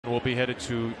will be headed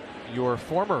to your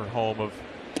former home of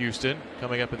Houston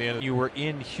coming up at the end. You were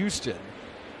in Houston.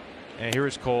 And here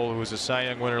is Cole, who was a Cy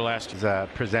Young winner last year.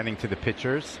 Presenting to the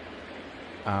pitchers.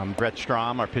 Brett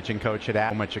Strom, our pitching coach, had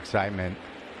so much excitement.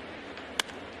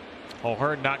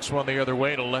 O'Hearn knocks one the other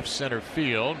way to left center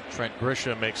field. Trent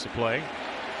Grisham makes the play.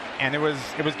 And it was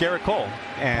Garrett Cole.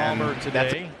 And Palmer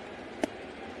today,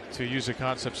 to use a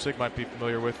concept Sig might be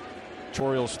familiar with,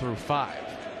 Orioles through 5.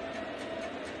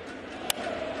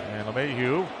 And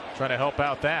LeMahieu trying to help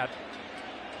out that.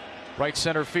 Right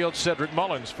center field, Cedric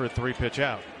Mullins for a 3-pitch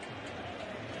out.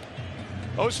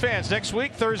 O's fans, next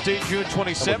week, Thursday, June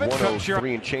 27th.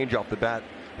 103 and change off the bat.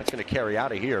 That's going to carry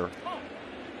out of here.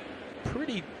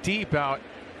 Pretty deep out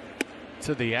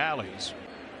to the alleys.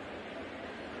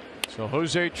 So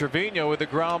Jose Trevino with the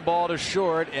ground ball to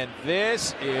short, and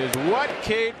this is what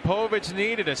Cade Povich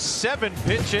needed, a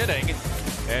 7-pitch inning,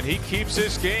 and he keeps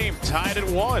this game tied at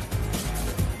 1.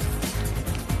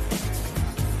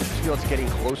 Field's getting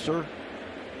closer.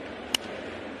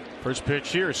 First pitch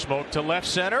here, smoke to left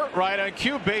center, right on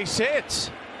cue, base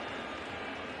hit.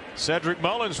 Cedric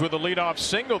Mullins with the leadoff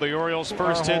single, the Orioles'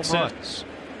 first hit since.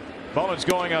 Mullins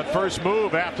going on first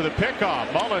move after the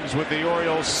pickoff. Mullins with the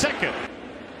Orioles' second.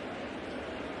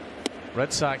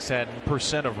 Red Sox had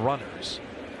 % of runners.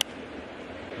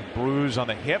 A bruise on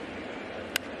the hip.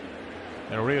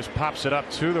 And Urias pops it up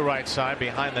to the right side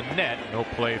behind the net. No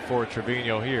play for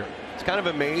Trevino here. It's kind of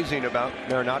amazing about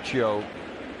Marinaccio.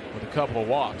 With a couple of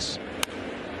walks.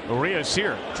 Urias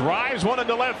here drives one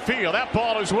into left field. That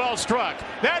ball is well struck.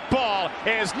 That ball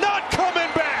is not coming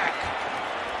back.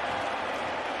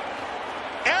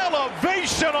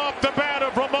 Elevation off the bat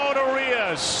of Ramon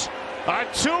Urias. A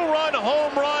 2-run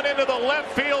home run into the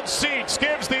left field seats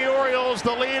gives the Orioles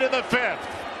the lead in the 5th.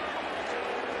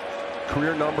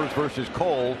 Career numbers versus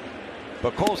Cole,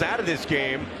 but Cole's out of this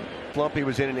game. Slump he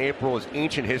was in April is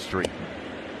ancient history.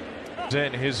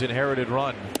 In his inherited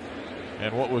run,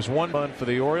 and what was one run for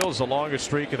the Orioles, the longest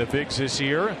streak in the bigs this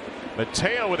year.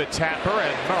 Mateo with a tapper,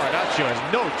 and Marinaccio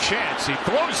has no chance. He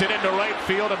throws it into right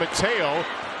field, and Mateo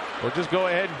will just go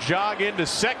ahead and jog into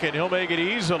second. He'll make it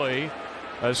easily.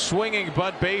 A swinging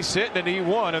bunt base hit, and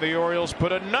E1, and the Orioles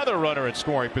put another runner in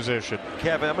scoring position.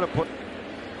 Kevin, I'm going to put.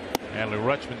 And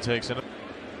Rutschman takes it.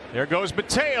 There goes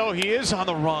Mateo. He is on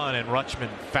the run, and Rutschman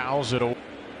fouls it away.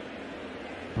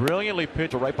 Brilliantly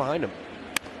pitched right behind him.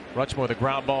 Rutschman with a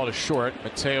ground ball to short.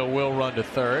 Mateo will run to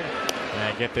third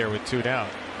and get there with 2 down.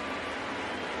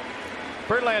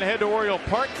 Birdland head to Oriole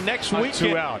Park next week.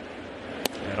 2 out.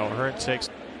 And O'Hearn takes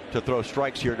to throw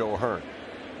strikes here to O'Hearn.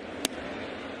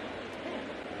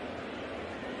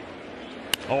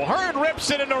 O'Hearn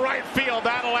rips it into right field.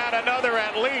 That'll add another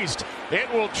at least. It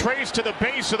will trace to the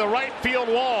base of the right field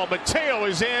wall. Mateo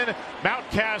is in.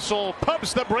 Mountcastle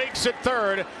pumps the brakes at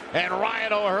third, and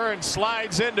Ryan O'Hearn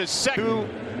slides into second.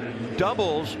 2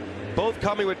 doubles, both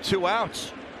coming with 2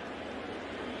 outs.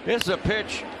 This is a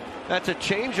pitch that's a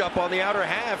changeup on the outer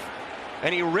half,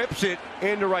 and he rips it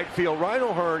into right field. Ryan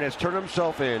O'Hearn has turned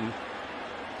himself in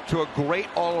to a great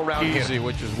all-around easy, hit.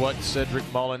 Which is what Cedric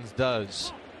Mullins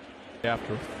does.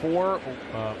 After a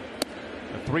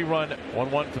 3-run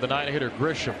 1-1 for the 9-hitter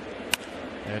Grisham,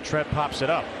 and Trent pops it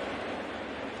up.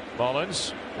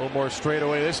 Mullins a little more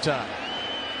straightaway this time,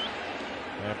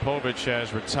 and Povich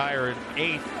has retired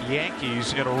 8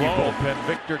 Yankees in a row. And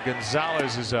Victor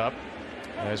Gonzalez is up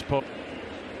as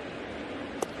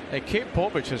and Cade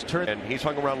Povich has turned, and he's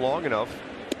hung around long enough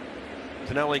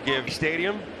to not only give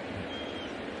stadium.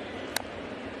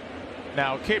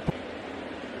 Now Cade.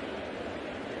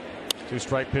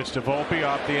 2-strike pitch to Volpe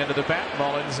off the end of the bat.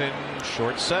 Mullins in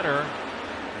short center.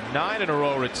 9 in a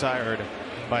row retired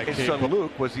by his Cade. son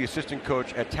Luke was the assistant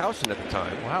coach at Towson at the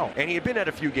time. Wow. And he had been at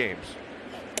a few games.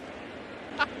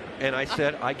 And I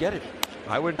said, I get it.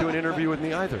 I wouldn't do an interview with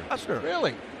me either.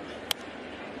 Really?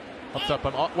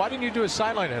 Why didn't you do a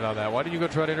sideline hit on that? Why didn't you go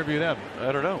try to interview them?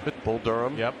 I don't know. Bull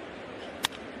Durham. Yep.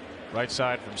 Right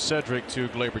side from Cedric to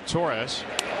Gleyber Torres.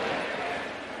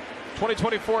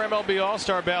 2024 MLB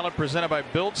All-Star Ballot presented by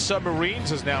Built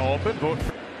Submarines is now open. Vote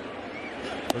for.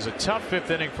 It was a tough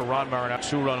 5th inning for Ron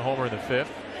Marinaccio. 2-run homer in the 5th.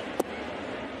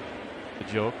 A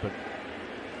joke, but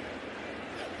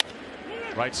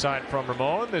right side from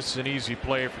Ramon. This is an easy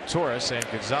play for Torres, and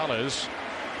Gonzalez.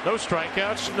 No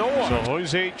strikeouts, no one. So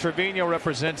Jose Trevino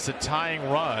represents the tying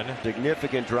run.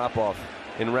 Significant drop-off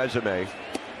in resume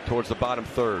towards the bottom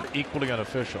 3rd. Equally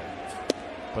unofficial.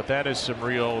 But that is some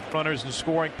real runners in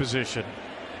scoring position.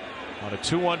 On a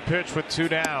 2-1 pitch with 2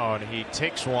 down, he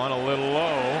takes one a little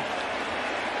low.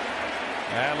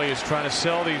 Adley is trying to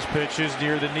sell these pitches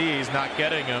near the knees, not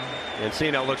getting them. And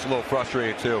seeing how it looks a little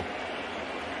frustrated too.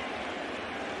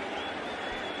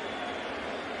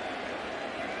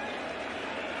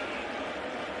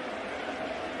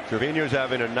 Trevino's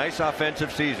having a nice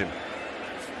offensive season.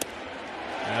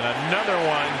 And another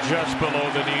one just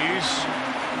below the knees.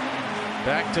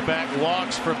 Back-to-back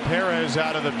walks for Perez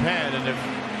out of the pen. And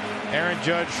if Aaron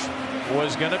Judge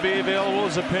was going to be available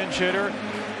as a pinch hitter,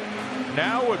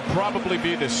 now would probably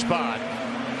be the spot.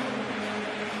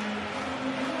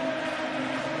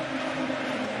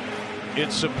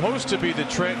 It's supposed to be the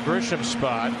Trent Grisham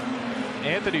spot.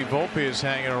 Anthony Volpe is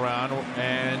hanging around,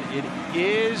 and it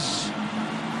is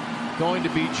going to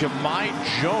be Jahmai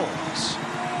Jones.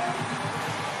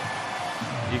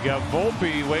 You got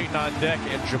Volpe waiting on deck,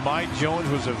 and Jahmai Jones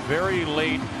was a very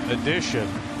late addition.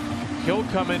 He'll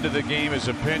come into the game as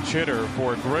a pinch hitter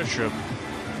for Grisham.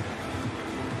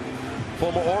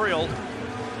 Former Oriole,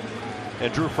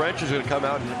 and Drew French is going to come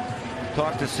out and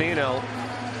talk to CNL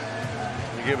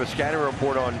to give a scouting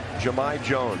report on Jahmai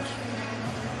Jones.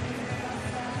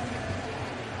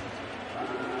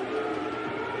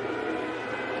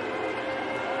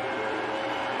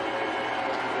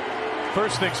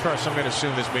 First things first, I'm going to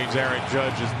assume this means Aaron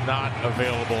Judge is not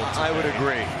available today. I would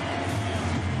agree.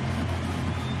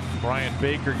 Brian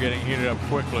Baker getting heated up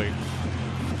quickly.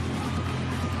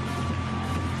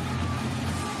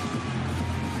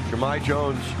 Jahmai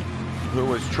Jones, who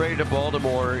was traded to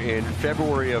Baltimore in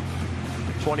February of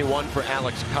 21 for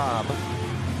Alex Cobb.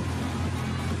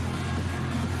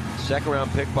 Second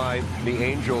round pick by the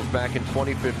Angels back in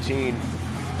 2015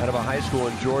 out of a high school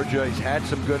in Georgia. He's had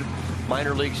some good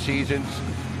minor league seasons.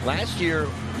 Last year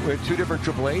with two different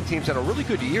AAA teams, had a really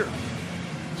good year.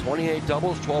 28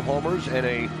 doubles, 12 homers, and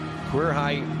a career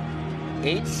high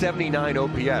 879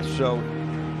 OPS. So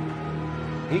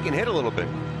he can hit a little bit.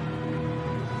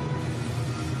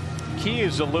 Key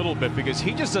is a little bit because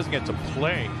he just doesn't get to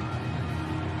play.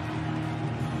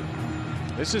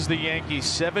 This is the Yankees'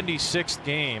 76th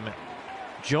game.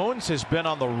 Jones has been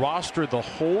on the roster the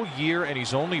whole year, and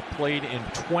he's only played in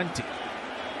 20.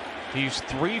 He's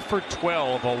 3 for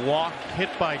 12, a walk, hit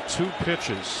by 2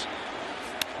 pitches.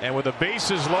 And with the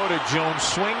bases loaded, Jones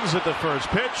swings at the first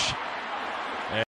pitch.